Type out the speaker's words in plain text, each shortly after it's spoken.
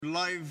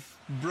Live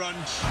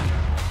brunch.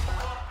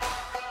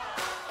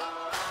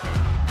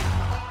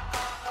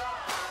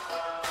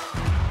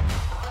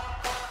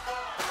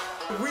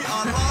 We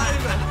are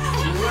live.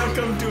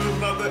 Welcome to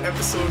another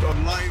episode of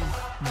Live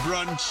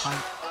Brunch.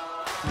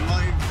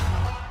 Live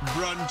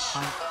Brunch.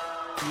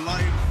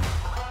 Live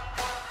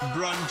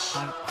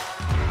Brunch.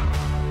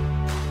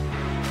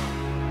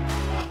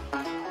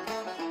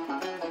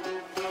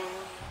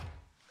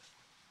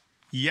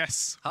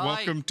 Yes, Hi.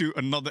 welcome to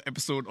another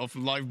episode of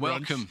Live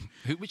Brunch. Welcome.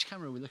 Which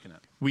camera are we looking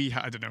at?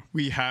 I don't know.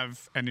 We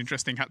have an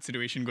interesting hat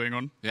situation going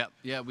on.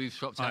 Yeah, we've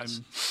swapped hats.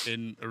 I'm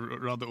in a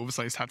rather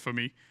oversized hat for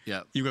me.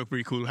 Yeah. You got a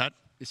pretty cool hat.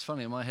 It's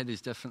funny, my head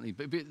is definitely...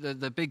 But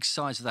the big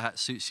size of the hat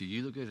suits you.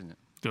 You look good in it.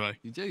 Do I?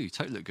 You do. You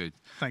totally look good.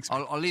 Thanks,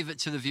 man. I'll leave it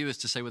to the viewers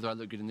to say whether I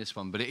look good in this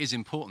one, but it is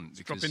important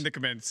because... Drop in the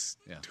comments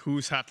Yeah.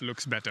 whose hat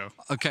looks better.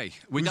 Okay.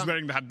 Who's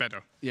wearing the hat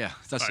better? Yeah,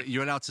 that's Right.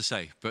 you're allowed to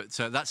say. But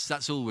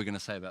that's all we're going to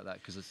say about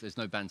that because there's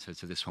no banter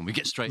to this one. We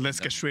get straight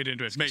Let's get straight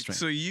into it. Mate, straight.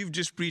 so you've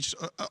just preached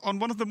on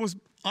one of the most,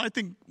 I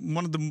think,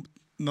 not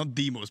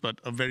the most, but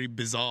a very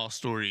bizarre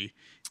story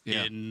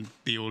Yeah. in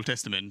the Old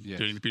Testament Yes.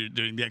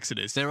 during the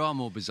Exodus. There are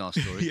more bizarre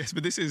stories. Yes,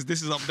 but this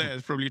is up there.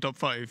 It's probably top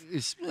 5.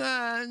 It's,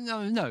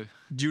 no.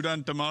 Judah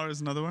and Tamar is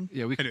another one.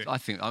 Yeah, we could, Anyway, I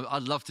think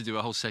I'd love to do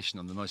a whole session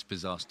on the most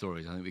bizarre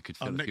stories. I think we could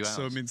fill our a few next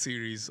hours. sermon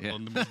series Yeah.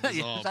 on the most Yeah,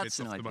 bizarre that's bits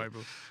an of the idea.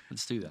 Bible.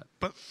 Let's do that.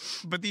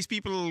 But these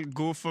people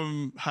go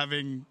from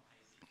having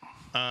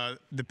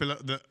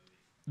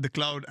the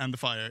cloud and the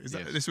fire. Is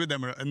that Yes. this with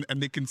them,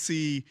 and they can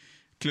see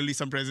clearly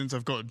some presence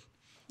of God.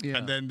 Yeah.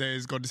 And then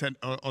there's God descend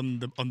on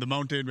the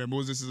mountain where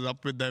Moses is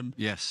up with them.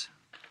 Yes.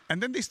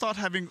 And then they start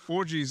having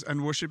orgies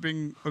and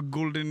worshipping a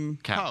golden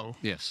cow.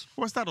 Yes.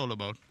 What's that all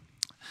about?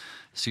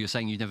 So you're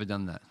saying you've never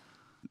done that?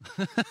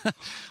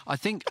 I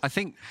think I've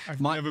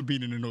never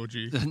been in an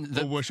orgy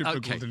or worshipped a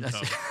okay, golden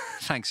cow.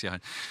 Thanks, Johan.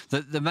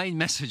 The main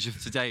message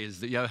of today is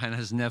that Johan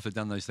has never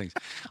done those things.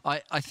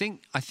 I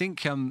think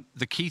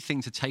the key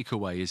thing to take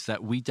away is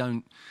that we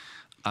don't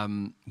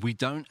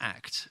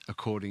act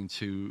according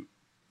to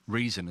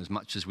reason as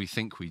much as we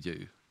think we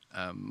do.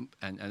 And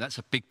that's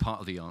a big part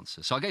of the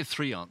answer. So I gave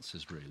 3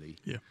 answers really.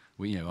 Yeah.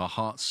 Our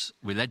hearts,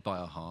 we're led by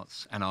our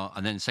hearts,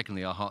 and then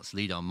secondly, our hearts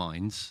lead our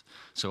minds.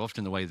 So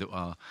often the way that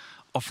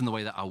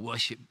our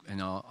worship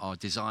and our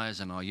desires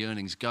and our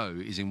yearnings go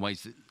is in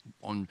ways that,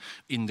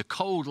 in the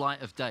cold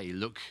light of day,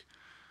 look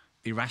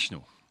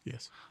irrational.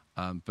 Yes.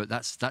 But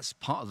that's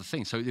part of the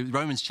thing. So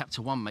Romans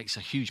chapter 1 makes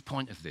a huge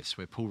point of this,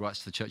 where Paul writes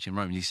to the church in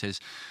Rome. He says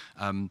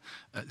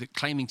that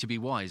claiming to be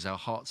wise, our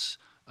hearts,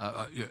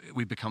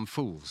 we become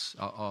fools.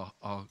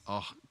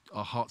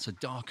 Our hearts are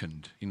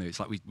darkened. It's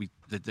like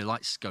the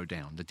lights go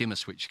down, the dimmer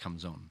switch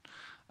comes on,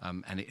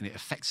 and it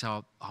affects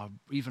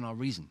even our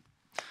reason.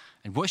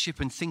 And worship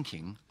and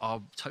thinking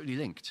are totally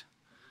linked.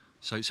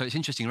 So it's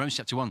interesting. Romans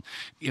chapter 1,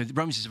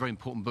 Romans is a very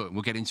important book, and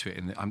we'll get into it.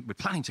 And we're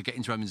planning to get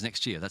into Romans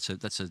next year. That's a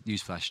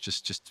newsflash,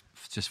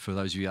 just for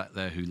those of you out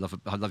there who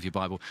love your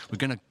Bible. We're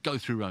going to go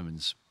through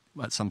Romans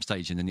at some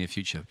stage in the near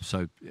future.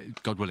 So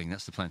God willing,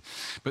 that's the plan.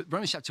 But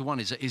Romans chapter 1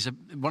 is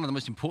one of the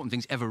most important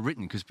things ever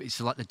written because it's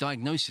like the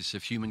diagnosis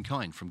of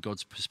humankind from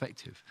God's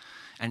perspective.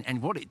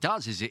 And what it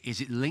does is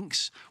it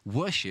links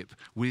worship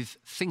with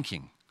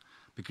thinking,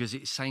 because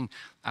it's saying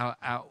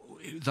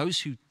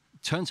those who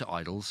turn to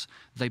idols,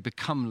 they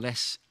become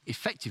less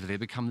effective, they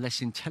become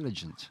less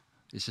intelligent.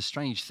 It's a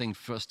strange thing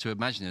for us to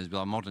imagine as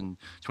our modern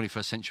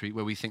 21st century,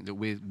 where we think that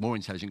we're more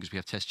intelligent because we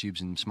have test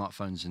tubes and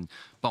smartphones and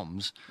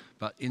bombs.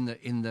 But in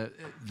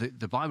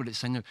the Bible, it's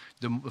saying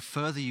the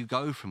further you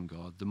go from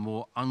God, the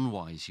more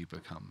unwise you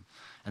become.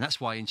 And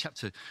that's why in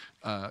chapter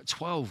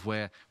 12,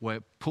 where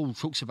Paul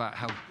talks about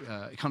how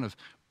kind of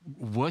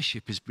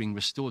worship is being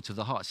restored to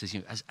the heart, it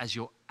says, as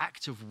your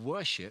act of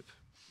worship,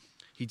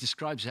 he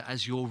describes it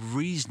as your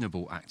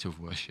reasonable act of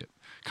worship.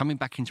 Coming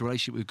back into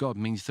relationship with God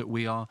means that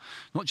we are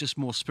not just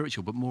more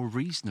spiritual, but more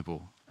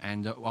reasonable,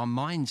 and our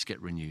minds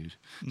get renewed.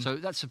 So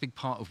that's a big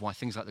part of why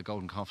things like the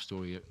golden calf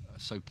story are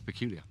so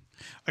peculiar.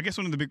 I guess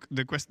one of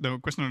the question I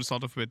want to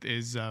start off with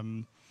is,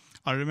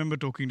 I remember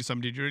talking to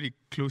somebody really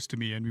close to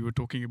me, and we were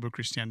talking about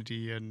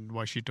Christianity and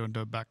why she turned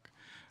her back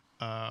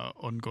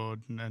on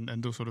God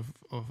and those sort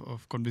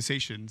of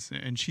conversations.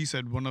 And she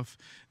said one of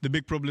the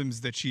big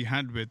problems that she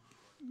had with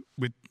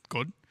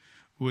God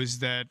was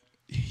that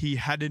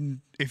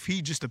if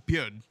he just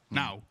appeared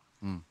now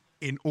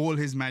in all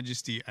his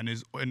majesty and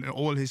in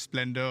all his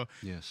splendor,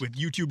 Yes. with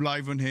YouTube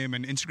live on him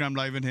and Instagram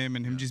live on him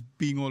and him just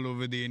being all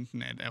over the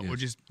internet, or Yes.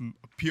 just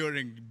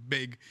appearing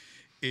big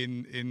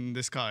in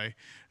the sky,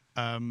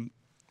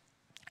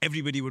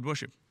 everybody would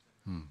worship.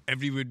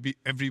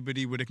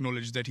 Everybody would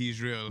acknowledge that he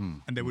is real,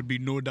 and there would be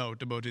no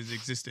doubt about his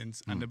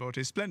existence and about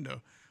his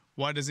splendor.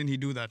 Why doesn't he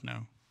do that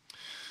now?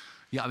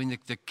 Yeah, I mean,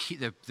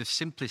 the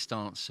simplest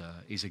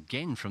answer is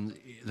again from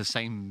the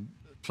same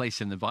place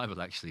in the Bible,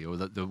 actually, or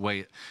the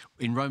way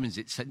in Romans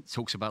it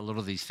talks about a lot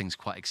of these things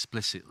quite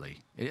explicitly.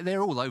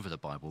 They're all over the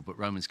Bible, but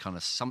Romans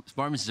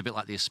Romans is a bit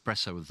like the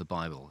espresso of the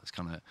Bible. It's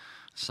kind of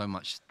so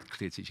much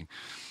clear teaching.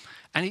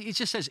 And it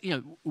just says,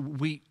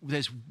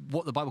 there's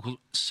what the Bible calls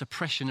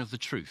suppression of the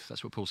truth.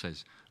 That's what Paul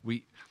says.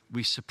 We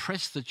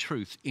suppress the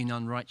truth in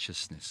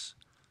unrighteousness.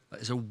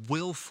 There's a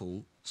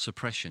willful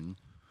suppression,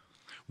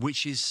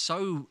 which is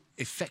so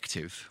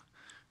effective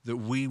that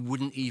we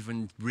wouldn't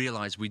even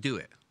realize we do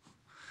it.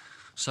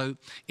 So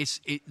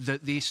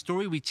the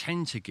story we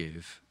tend to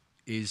give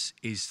is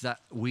that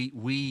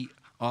we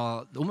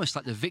are almost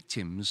like the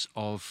victims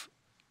of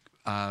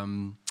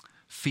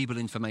feeble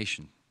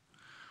information.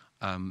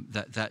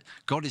 That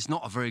God is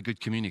not a very good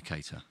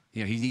communicator.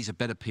 He needs a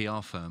better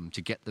PR firm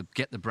to get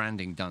the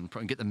branding done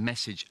and get the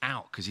message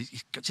out, because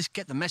just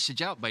get the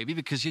message out, baby,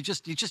 because you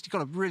just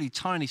got a really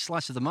tiny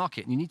slice of the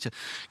market, and you need to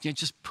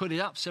just put it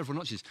up several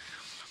notches.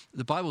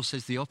 The Bible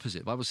says the opposite.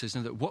 The Bible says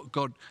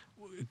that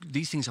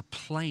these things are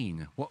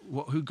plain.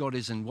 Who God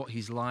is and what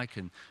He's like,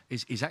 and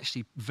is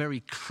actually very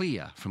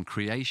clear from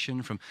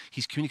creation.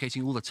 He's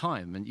communicating all the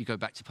time. And you go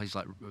back to places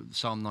like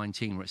Psalm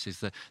 19, where it says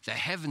the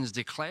heavens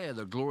declare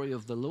the glory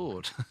of the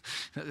Lord.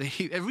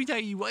 Every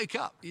day you wake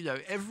up,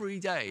 every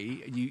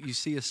day you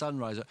see a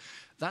sunrise.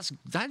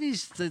 That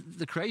is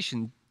the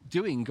creation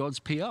doing God's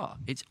PR.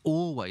 It's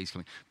always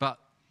coming, but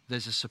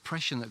there's a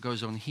suppression that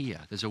goes on here.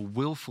 There's a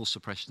willful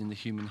suppression in the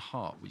human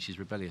heart, which is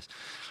rebellious.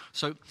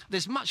 So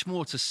there's much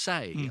more to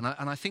say, and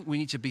I think we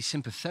need to be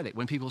sympathetic.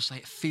 When people say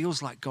it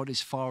feels like God is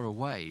far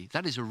away,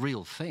 that is a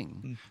real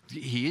thing.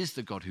 He is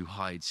the God who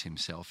hides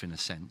himself, in a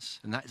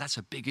sense, and that's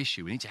a big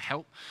issue. We need to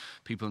help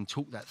people and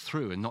talk that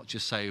through, and not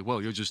just say,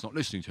 well, you're just not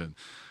listening to him.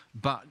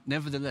 But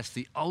nevertheless,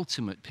 the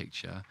ultimate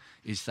picture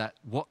is that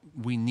what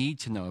we need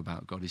to know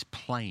about God is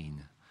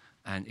plain.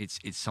 And it's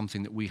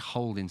something that we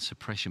hold in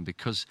suppression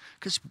because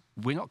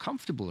we're not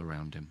comfortable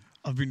around him.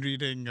 I've been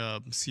reading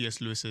C.S.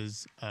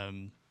 Lewis's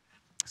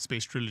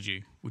Space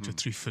Trilogy, which are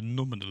 3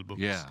 phenomenal books.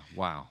 Yeah,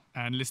 wow.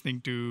 And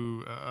listening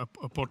to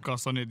a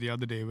podcast on it the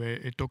other day where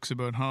it talks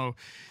about how,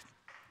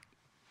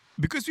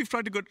 because we've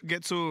tried to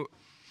get so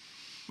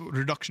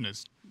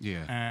reductionist,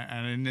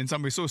 and in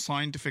some way so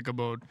scientific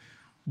about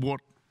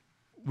what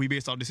we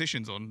base our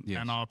decisions on,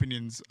 and our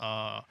opinions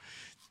are,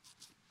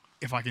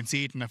 if I can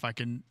see it and if I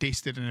can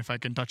taste it and if I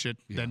can touch it,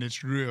 then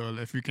it's real.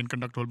 If we can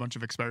conduct a whole bunch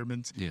of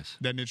experiments,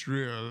 then it's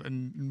real.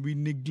 And we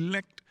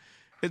neglect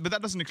it, but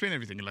that doesn't explain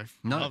everything in life.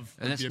 No,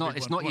 and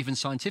it's not even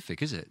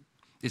scientific, is it?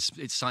 It's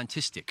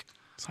scientistic.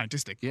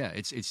 Scientistic. Yeah,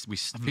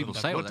 people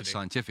say, well, that's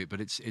scientific, but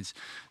it's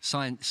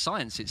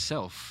science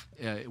itself,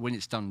 when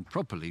it's done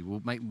properly,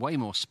 will make way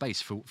more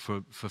space for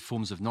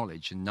forms of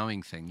knowledge and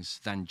knowing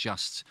things than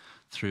just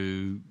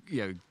through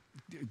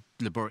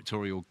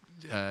laboratorial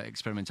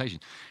experimentation.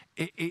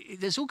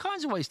 There's all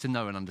kinds of ways to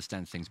know and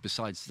understand things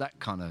besides that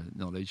kind of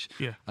knowledge.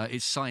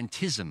 It's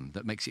scientism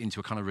that makes it into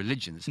a kind of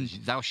religion that says,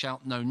 thou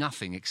shalt know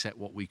nothing except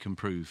what we can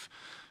prove,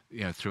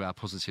 through our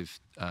positive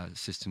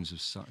systems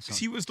of science.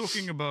 He was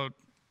talking about,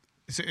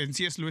 in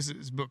C.S.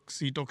 Lewis's books,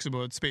 he talks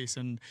about space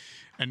and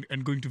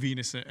going to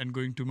Venus and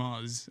going to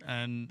Mars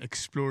and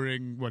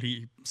exploring what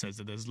he says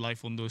that there's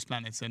life on those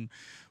planets and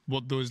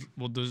what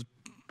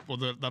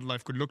that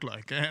life could look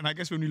like. And I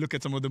guess when we look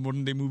at some of the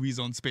modern day movies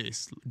on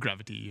space,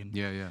 Gravity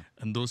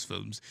and those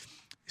films,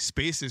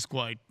 space is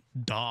quite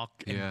dark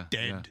and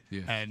dead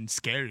and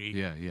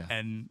scary.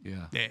 And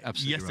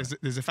yes, right.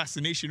 there's a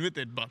fascination with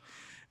it, but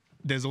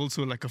there's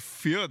also like a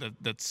fear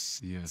that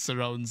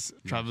surrounds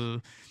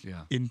travel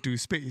into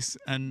space.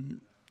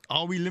 And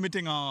are we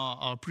limiting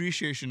our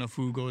appreciation of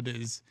who God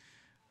is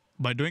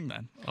by doing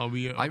that? I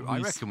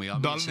reckon we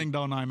are. Dulling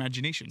down our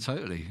imagination.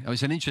 Totally.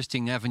 It's an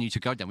interesting avenue to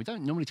go down. We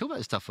don't normally talk about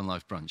this stuff on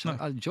Life Brunch. No.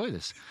 I enjoy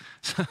this.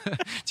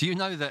 Do you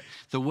know that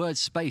the word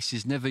space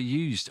is never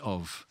used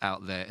of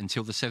out there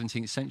until the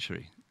 17th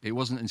century? It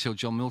wasn't until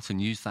John Milton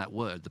used that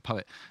word, the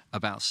poet,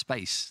 about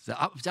space,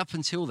 that up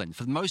until then,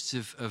 for most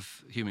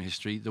of human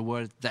history, the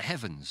word the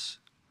heavens,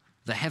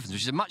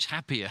 which is a much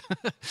happier,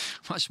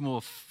 much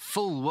more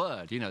full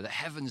word. The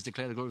heavens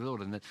declare the glory of the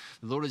Lord, and the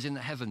Lord is in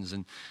the heavens.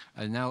 And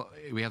now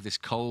we have this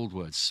cold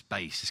word,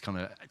 space, this kind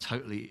of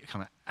totally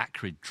kind of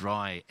acrid,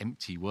 dry,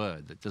 empty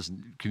word that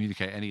doesn't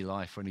communicate any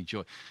life or any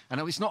joy.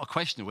 And it's not a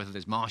question of whether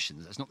there's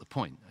Martians. That's not the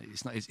point.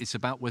 It's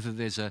about whether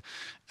there's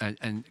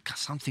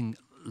something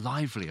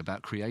lively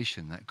about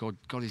creation, that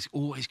God is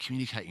always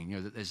communicating,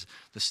 that there's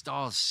the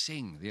stars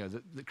sing,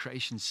 that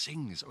creation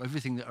sings.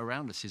 Everything that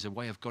around us is a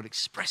way of God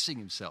expressing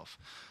himself.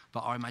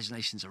 But our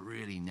imaginations are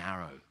really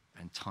narrow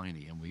and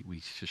tiny, and we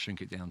should shrink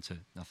it down to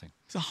nothing.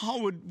 So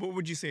what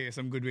would you say are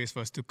some good ways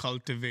for us to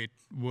cultivate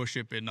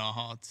worship in our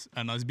hearts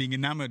and us being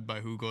enamored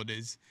by who God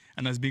is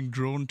and us being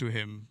drawn to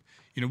him?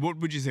 What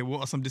would you say, what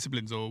are some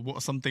disciplines or what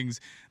are some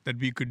things that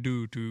we could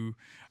do to,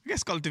 I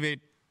guess, cultivate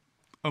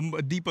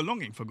a deeper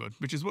longing for God,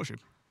 which is worship?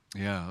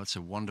 Yeah, that's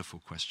a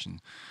wonderful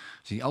question.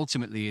 See,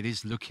 ultimately, it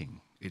is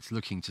looking. It's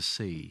looking to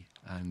see,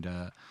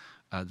 and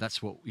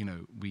that's what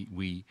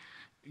we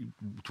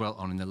dwelt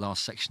on in the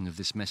last section of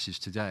this message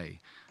today.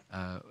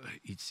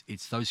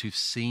 It's those who've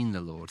seen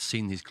the Lord,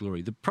 seen His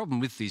glory. The problem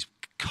with these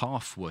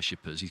calf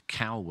worshippers, these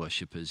cow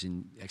worshippers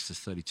in Exodus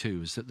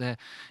 32, is that their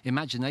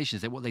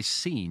imaginations, that what they've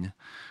seen,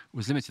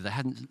 was limited. They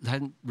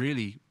hadn't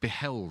really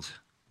beheld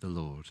the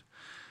Lord.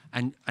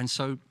 And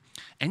so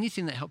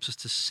anything that helps us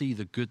to see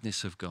the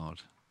goodness of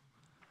God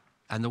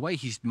and the way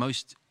he's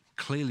most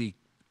clearly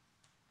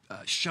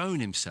shown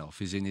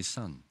himself is in his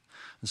Son.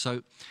 And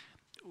so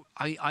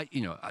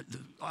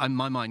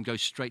my mind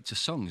goes straight to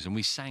songs, and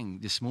we sang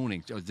this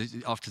morning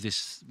after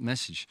this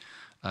message,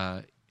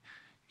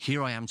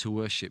 here I am to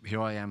worship,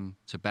 here I am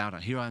to bow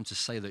down, here I am to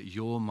say that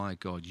you're my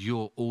God,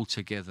 you're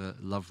altogether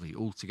lovely,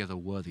 altogether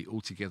worthy,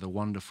 altogether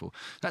wonderful.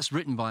 That's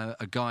written by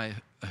a guy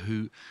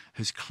who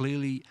has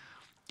clearly,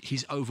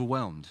 he's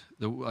overwhelmed.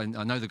 I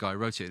know the guy who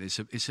wrote it.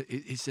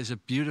 There's a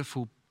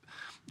beautiful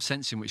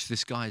sense in which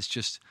this guy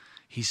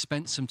he's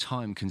spent some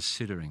time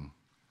considering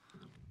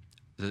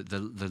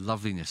the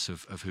loveliness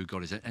of who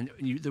God is. And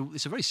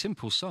it's a very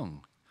simple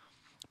song.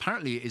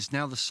 Apparently, it is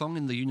now the song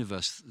in the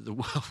universe, the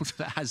world,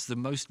 that has the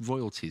most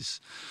royalties.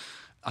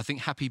 I think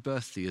 "Happy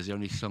Birthday" is the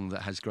only song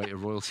that has greater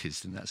royalties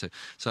than that.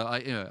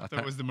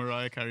 That was the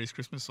Mariah Carey's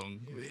Christmas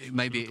song.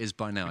 Maybe it is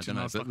by now. I don't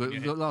know. But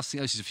the last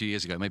thing, this is a few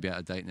years ago, maybe out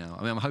of date now.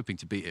 I mean, I'm hoping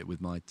to beat it with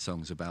my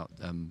songs about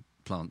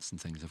plants and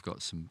things. I've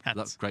got some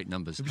great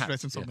numbers.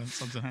 Songs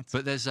and hats.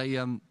 But there's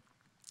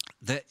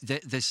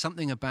there's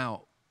something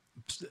about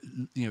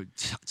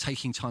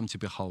taking time to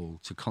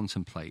behold, to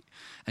contemplate,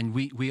 and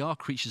we are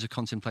creatures of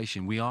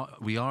contemplation. We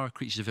are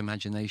creatures of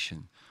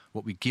imagination.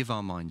 What we give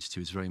our minds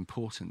to is very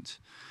important,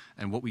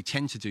 and what we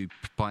tend to do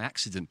by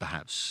accident,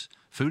 perhaps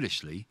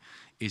foolishly,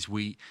 is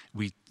we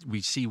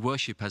see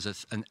worship as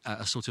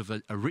a sort of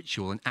a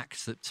ritual, an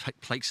act that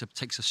takes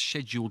a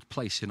scheduled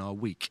place in our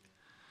week.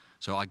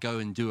 So I go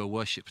and do a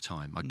worship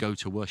time. I go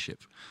to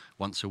worship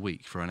once a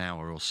week for an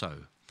hour or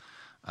so.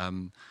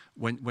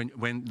 When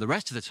the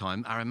rest of the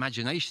time our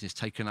imagination is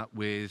taken up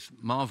with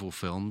Marvel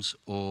films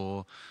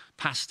or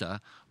pasta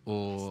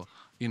or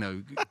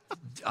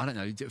I don't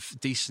know,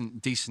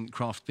 decent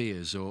craft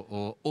beers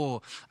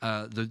or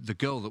the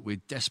girl that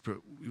we're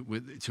desperate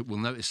will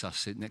notice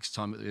us next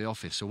time at the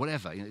office or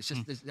whatever. It's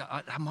just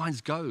our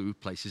minds go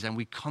places, and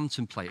we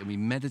contemplate and we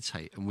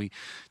meditate and we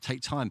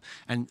take time.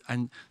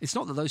 And it's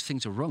not that those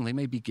things are wrong; they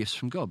may be gifts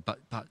from God.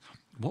 But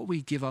what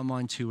we give our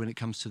mind to when it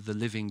comes to the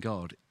living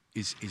God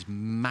is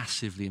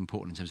massively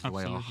important in terms of the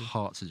way our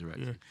hearts are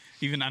directed. Yeah.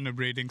 Even Anna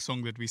Brading's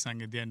song that we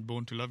sang at the end,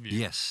 "Born to Love You."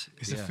 Yes.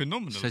 It's a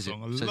phenomenal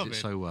song. I love it. Says it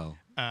so well.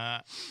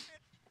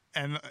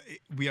 And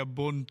we are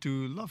born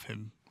to love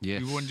him.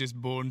 Yes. We weren't just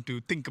born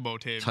to think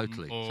about him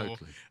or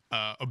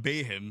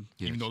obey him,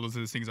 even though all of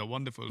those things are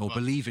wonderful. Or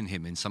believe in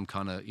him in some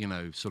kind of,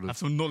 sort of... Have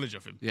some knowledge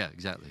of him. Yeah,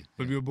 exactly.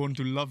 But we were born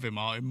to love him.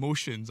 Our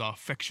emotions, our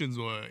affections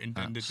were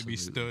intended to be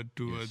stirred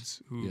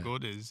towards who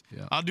God is.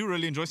 Yeah. I do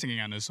really enjoy singing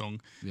Anna's song,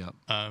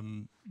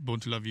 "Born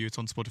to Love You." It's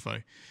on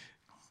Spotify.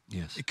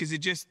 Yes. Because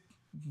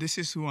this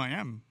is who I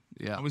am.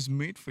 Yeah. I was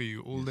made for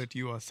you. All that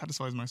you are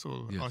satisfies my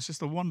soul. Yes. Oh, it's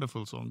just a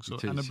wonderful song. So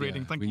Anna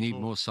Brading, thank you. We need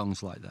for more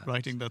songs like that.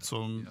 writing that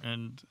song. Yeah.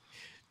 And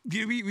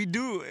we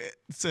do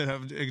sort of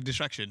have a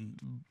distraction,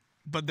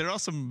 but there are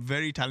some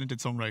very talented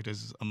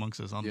songwriters amongst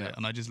us, aren't there?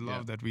 And I just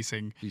love that we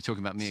sing. You're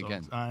talking about me songs.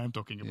 again. I am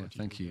talking about you.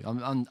 Thank you.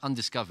 I'm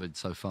undiscovered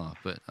so far,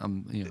 but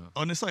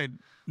On the side,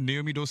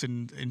 Naomi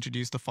Dawson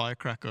introduced the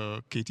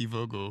firecracker Katie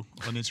Virgo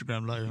on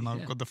Instagram Live, and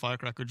I've got the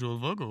firecracker Joel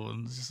Virgo,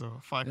 and it's just a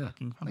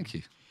firecracking family. Thank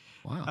you.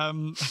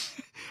 Wow.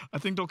 I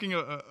think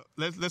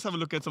let's have a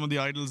look at some of the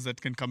idols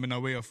that can come in our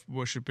way of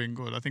worshiping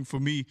God. I think for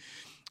me,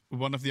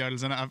 one of the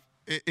idols, and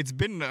it's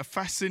been a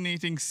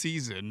fascinating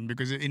season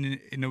because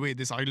in a way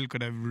this idol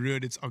could have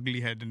reared its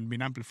ugly head and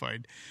been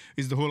amplified,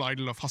 is the whole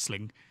idol of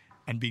hustling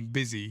and being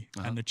busy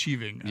and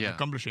achieving and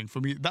accomplishing. For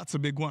me, that's a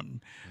big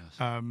one.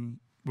 Yes.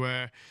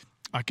 Where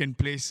I can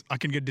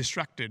get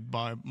distracted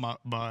by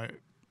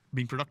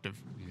being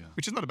productive,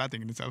 which is not a bad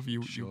thing in itself.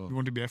 You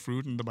want to bear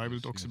fruit, and the Bible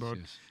talks about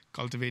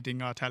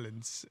cultivating our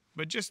talents.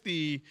 But just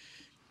the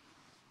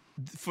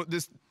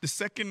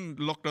second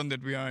lockdown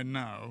that we are in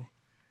now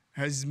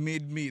has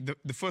made me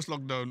the first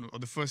lockdown or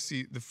the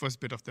first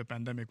bit of the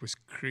pandemic was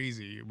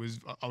crazy.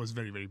 I was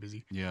very, very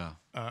busy. Yeah,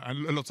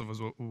 and lots of us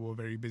were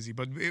very busy.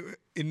 But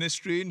in a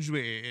strange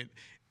way,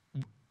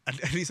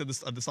 at least at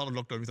the start of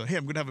lockdown, we thought, hey,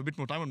 I'm going to have a bit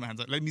more time on my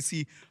hands. Let me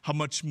see how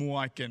much more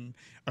I can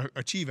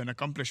achieve and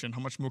accomplish, and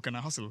how much more can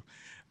I hustle.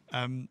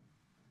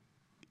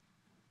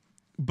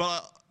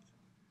 But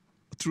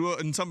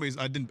in some ways,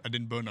 I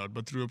didn't burn out.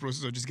 But through a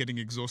process of just getting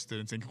exhausted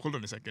and saying, hold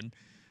on a second,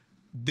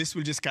 this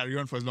will just carry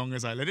on for as long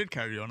as I let it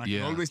carry on. I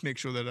can always make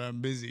sure that I'm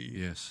busy.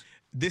 Yes.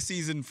 This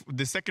season,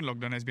 the second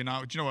lockdown has been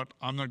out. You know what?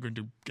 I'm not going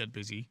to get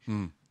busy.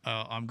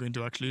 I'm going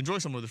to actually enjoy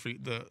some of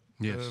the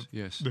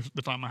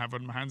time I have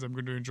on my hands. I'm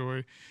going to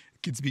enjoy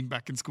kids being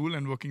back in school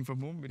and working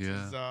from home, which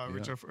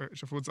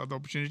affords other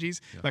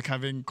opportunities, like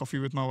having coffee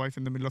with my wife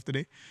in the middle of the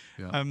day.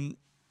 Yeah.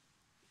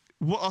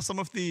 What are some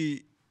of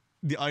the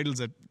idols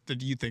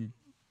that you think,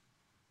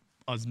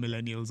 as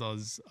millennials,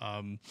 as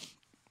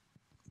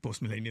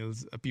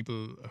post-millennials,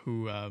 people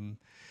who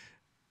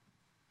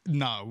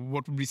now,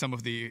 what would be some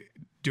of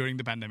during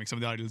the pandemic, some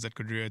of the idols that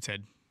could rear its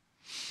head?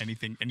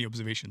 Anything? Any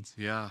observations?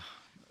 Yeah.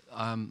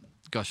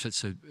 Gosh,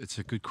 it's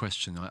a good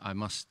question. I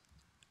must.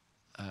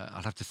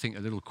 I'd have to think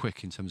a little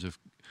quick in terms of.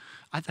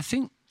 I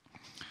think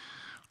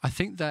I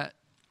think that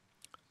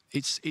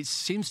it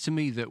seems to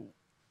me that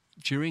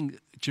during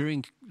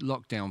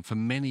lockdown, for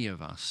many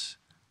of us,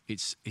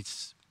 it's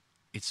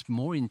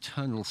more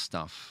internal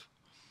stuff.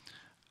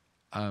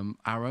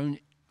 Our own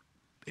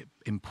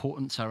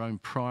importance, our own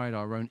pride,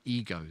 our own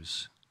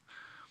egos.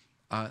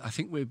 I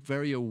think we're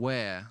very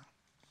aware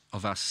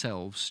of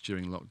ourselves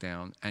during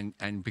lockdown,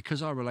 and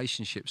because our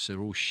relationships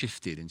are all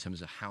shifted in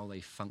terms of how they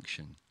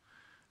function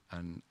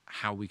and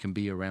how we can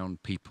be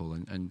around people,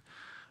 and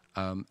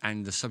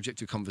the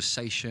subject of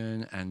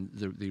conversation and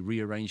the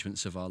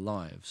rearrangements of our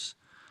lives,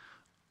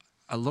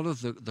 a lot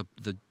of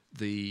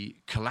the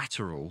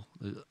collateral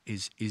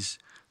is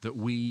that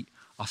we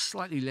are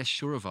slightly less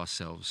sure of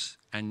ourselves,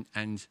 and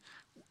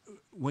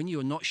when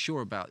you're not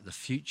sure about the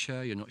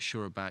future, you're not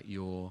sure about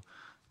your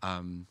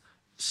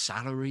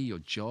salary, your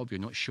job, you're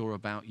not sure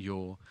about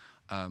your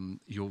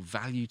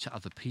value to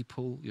other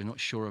people, you're not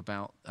sure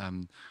about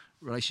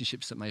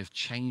relationships that may have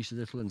changed a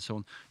little, and so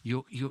on.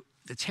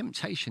 The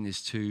temptation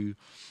is to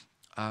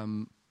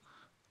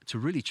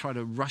really try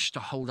to rush to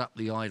hold up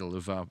the idol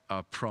of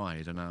our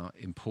pride and our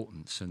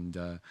importance, and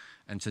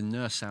to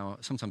nurse our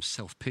sometimes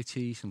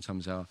self-pity,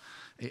 sometimes I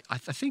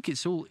think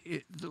it's all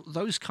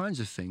those kinds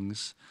of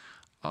things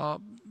are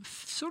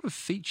sort of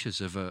features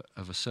of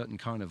a certain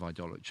kind of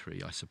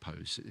idolatry, I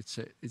suppose.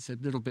 It's a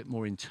little bit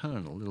more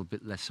internal, a little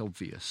bit less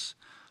obvious,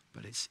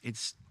 but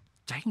it's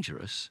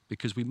dangerous,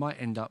 because we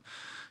might end up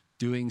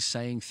doing,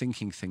 saying,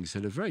 thinking things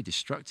that are very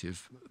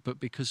destructive, but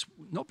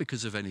not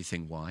because of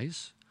anything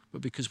wise, but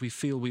because we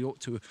feel we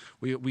ought to,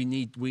 we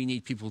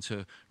need people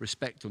to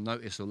respect or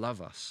notice or love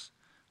us.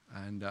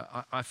 And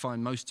I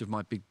find most of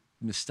my big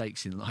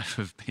mistakes in life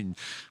have been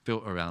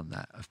built around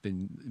that. Have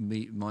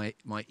been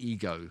my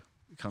ego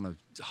kind of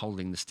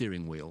holding the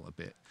steering wheel a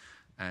bit,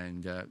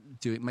 and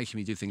making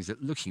me do things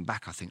that, looking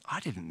back, I think I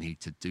didn't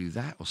need to do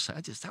that or say.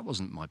 That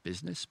wasn't my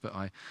business. But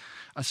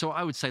so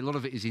I would say a lot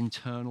of it is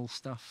internal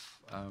stuff,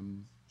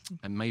 and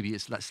maybe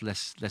that's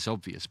less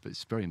obvious, but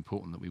it's very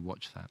important that we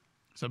watch that.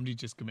 Somebody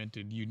just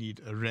commented, you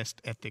need a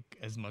rest ethic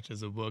as much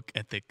as a work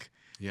ethic.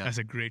 Yeah. That's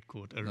a great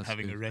quote.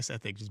 Having good. A rest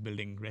ethic, just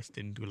building rest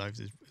into lives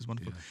is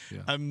wonderful.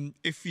 Yeah.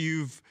 If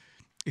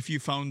you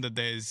found that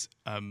there's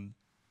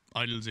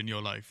idols in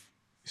your life,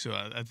 so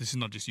this is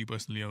not just you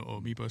personally or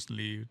me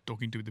personally,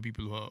 talking to the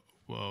people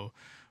who are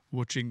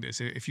watching this.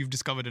 If you've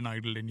discovered an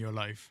idol in your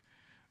life,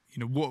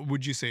 what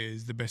would you say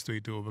is the best way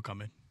to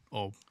overcome it?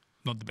 Or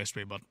not the best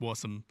way, but what are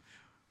some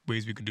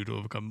ways we could do to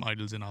overcome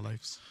idols in our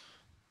lives?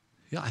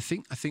 Yeah, I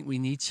think we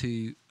need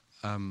to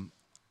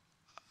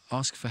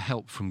ask for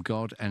help from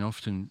God, and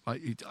often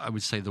I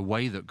would say the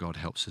way that God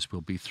helps us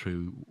will be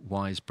through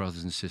wise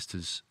brothers and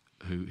sisters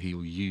who He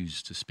will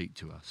use to speak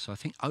to us. So I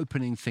think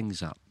opening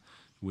things up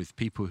with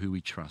people who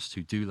we trust,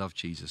 who do love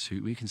Jesus,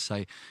 who we can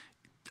say,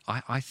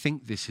 I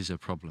think this is a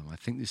problem. I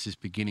think this is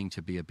beginning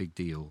to be a big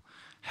deal.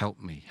 Help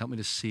me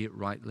to see it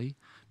rightly.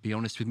 Be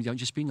honest with me. Don't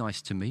just be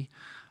nice to me.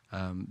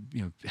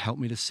 Help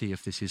me to see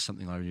if this is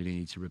something I really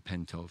need to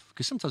repent of.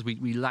 Because sometimes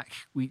we lack,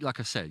 like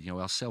I said,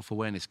 our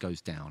self-awareness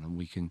goes down and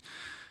we can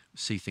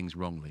see things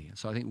wrongly. And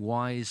so I think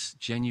wise,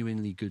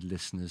 genuinely good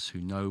listeners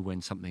who know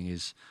when something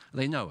is,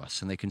 they know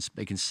us and they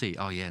can see,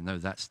 oh yeah, no,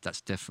 that's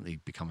definitely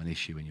become an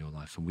issue in your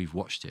life, and we've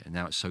watched it, and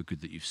now it's so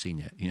good that you've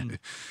seen it.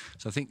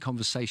 So I think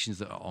conversations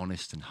that are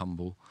honest and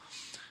humble,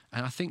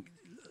 and I think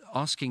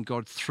asking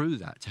God through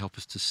that to help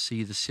us to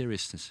see the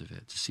seriousness of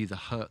it, to see the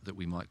hurt that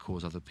we might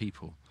cause other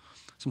people.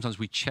 Sometimes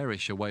we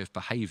cherish a way of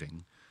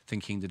behaving,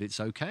 thinking that it's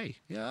okay.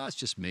 Yeah, it's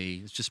just me.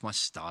 It's just my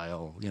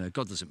style.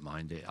 God doesn't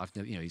mind it.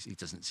 He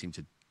doesn't seem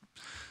to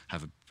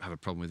have a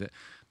problem with it.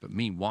 But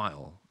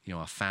meanwhile,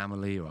 our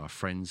family or our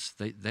friends,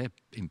 they're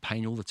in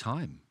pain all the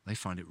time. They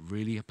find it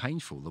really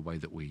painful, the way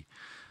that we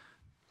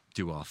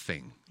do our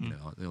thing.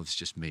 It's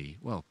just me.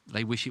 Well,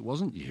 they wish it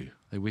wasn't you.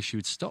 They wish you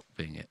would stop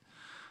being it.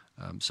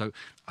 So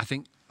I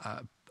think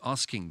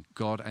asking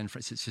God and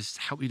friends, it's just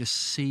help you to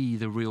see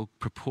the real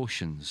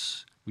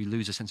proportions. We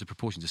lose a sense of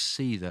proportion, to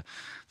see the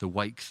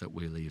wake that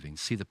we're leaving,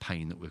 see the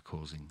pain that we're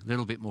causing a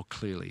little bit more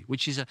clearly,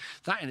 which is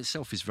that in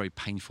itself is very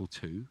painful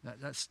too.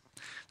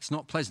 It's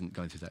not pleasant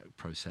going through that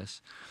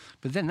process.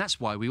 But then that's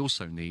why we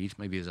also need,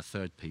 maybe as a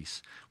third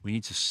piece, we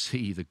need to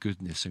see the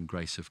goodness and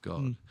grace of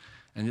God.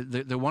 And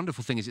the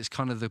wonderful thing is, it's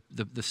kind of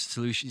the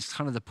solution, it's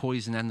kind of the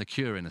poison and the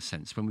cure in a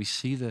sense. When we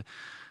see the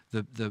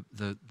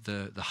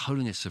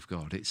holiness of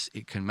God,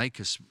 it can make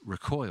us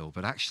recoil,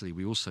 but actually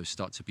we also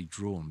start to be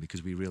drawn,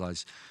 because we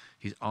realize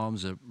His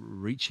arms are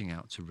reaching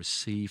out to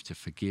receive, to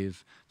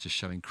forgive, to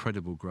show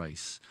incredible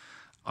grace.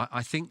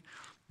 I think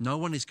no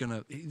one is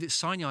going to...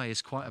 Sinai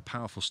is quite a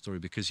powerful story,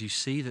 because you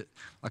see that,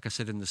 like I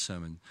said in the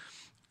sermon,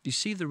 you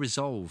see the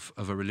resolve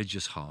of a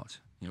religious heart.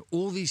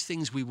 All these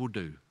things we will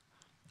do.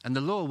 And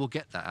the law will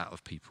get that out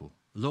of people.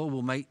 Law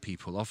will make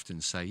people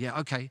often say, yeah,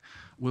 okay,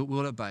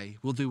 we'll obey,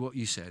 we'll do what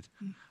you said.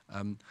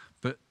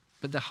 But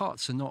their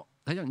hearts are not,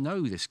 they don't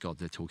know this God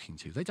they're talking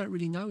to. They don't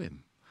really know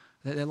Him.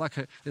 They're like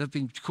they've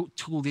been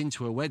called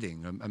into a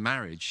wedding, a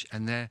marriage,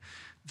 and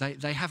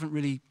they haven't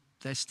really,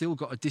 they've still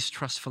got a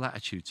distrustful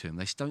attitude to Him.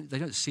 They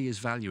don't see His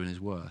value and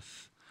His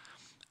worth.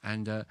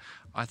 And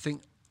I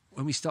think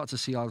when we start to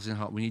see idols in the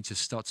heart, we need to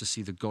start to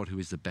see the God who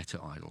is the better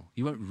idol.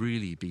 You won't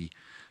really be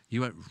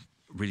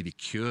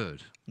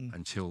cured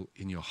until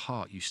in your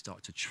heart you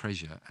start to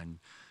treasure and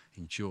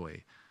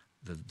enjoy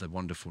the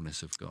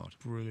wonderfulness of God.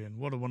 Brilliant.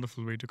 What a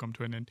wonderful way to come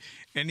to an end.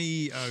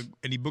 Any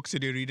books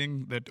that you're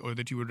reading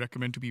that you would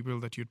recommend to people,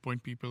 that you'd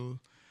point people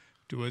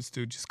towards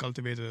to just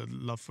cultivate a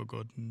love for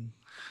God and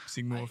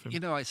seeing more of Him? You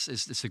know,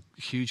 it's a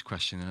huge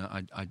question,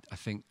 and I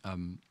think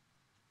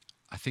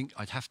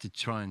I'd have to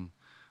try and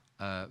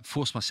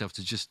force myself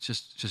to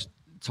just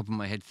top of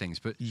my head things,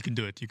 but you can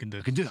do it. I can do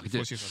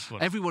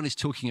it. Everyone is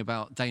talking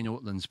about Dane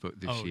Ortland's book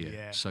this year,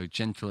 yeah. So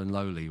Gentle and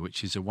Lowly,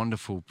 which is a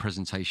wonderful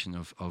presentation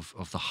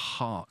of the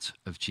heart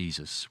of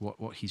Jesus,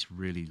 what he's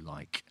really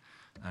like,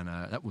 and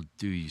that will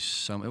do you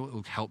some. It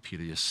will help you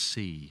to just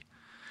see.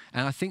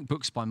 And I think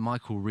books by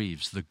Michael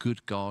Reeves, The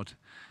Good God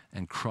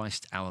and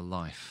Christ Our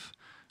Life,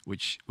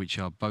 which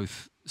are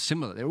both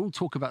similar. They all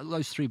talk about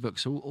those three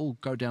books. All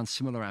go down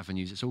similar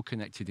avenues. It's all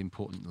connected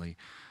importantly.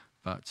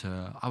 But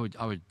I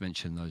would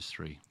mention those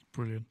three.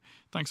 Brilliant.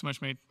 Thanks so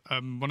much, mate.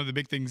 One of the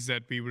big things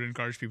that we would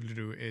encourage people to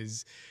do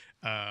is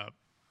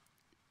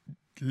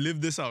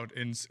live this out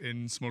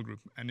in small group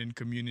and in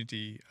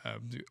community.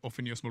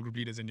 Often your small group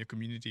leaders in your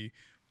community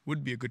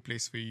would be a good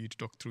place for you to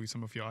talk through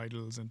some of your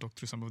idols and talk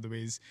through some of the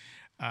ways.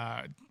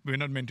 We're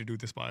not meant to do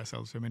this by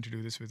ourselves. We're meant to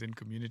do this within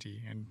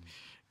community. And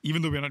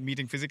even though we're not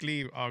meeting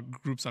physically, our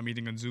groups are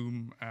meeting on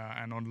Zoom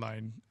and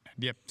online.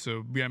 And yep,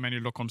 so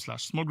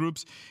wearemanuel.com/small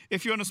groups.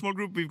 If you're in a small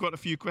group, we've got a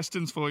few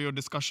questions for your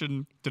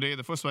discussion today.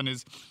 The first one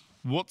is,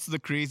 what's the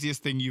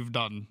craziest thing you've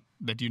done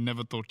that you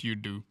never thought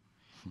you'd do?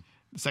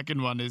 The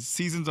second one is,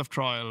 seasons of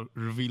trial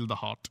reveal the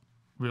heart.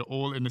 We're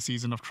all in a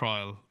season of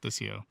trial this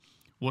year.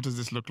 What does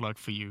this look like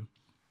for you?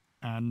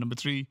 And number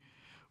 3,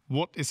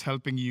 what is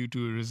helping you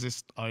to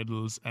resist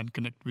idols and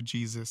connect with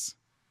Jesus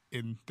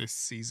in this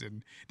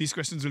season? These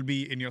questions will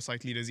be in your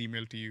site leader's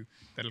email to you.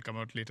 That'll come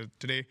out later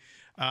today.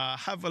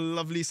 Have a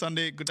lovely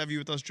Sunday. Good to have you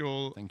with us,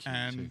 Joel. Thank you.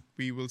 And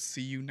we will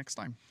see you next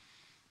time.